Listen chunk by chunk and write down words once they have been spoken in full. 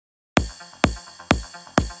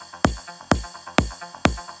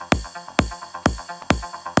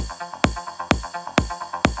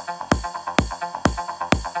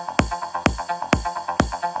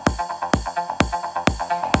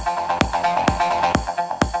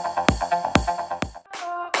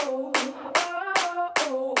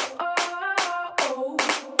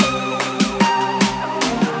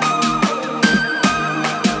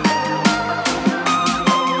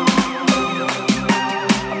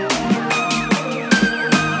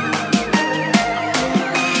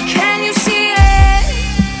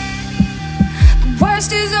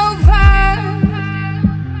Is over.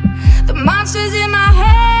 The monsters in my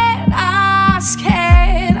head are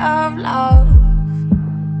scared of love.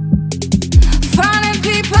 Finding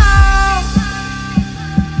people,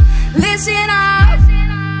 listen up.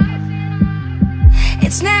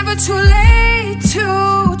 It's never too late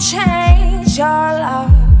to change your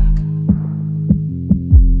luck.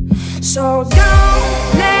 So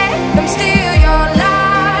don't let them steal your life.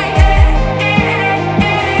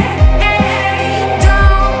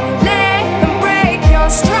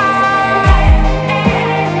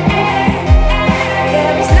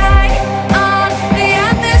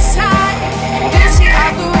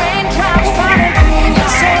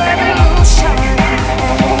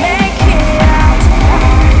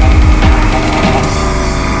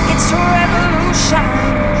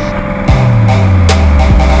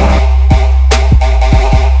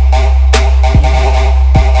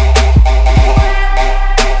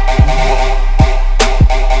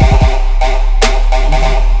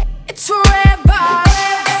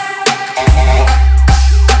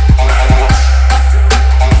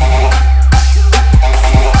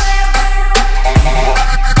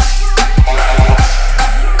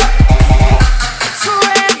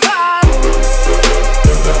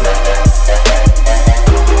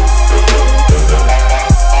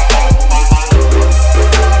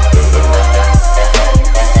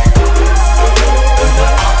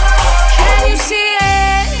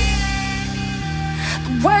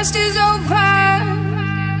 Worst is over.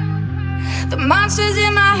 The monsters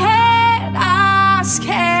in my head are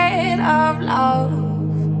scared of love.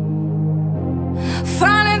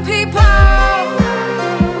 Finding people,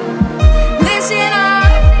 listen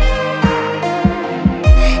up.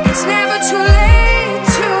 It's never too late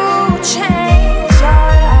to change your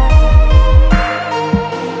life.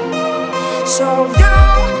 So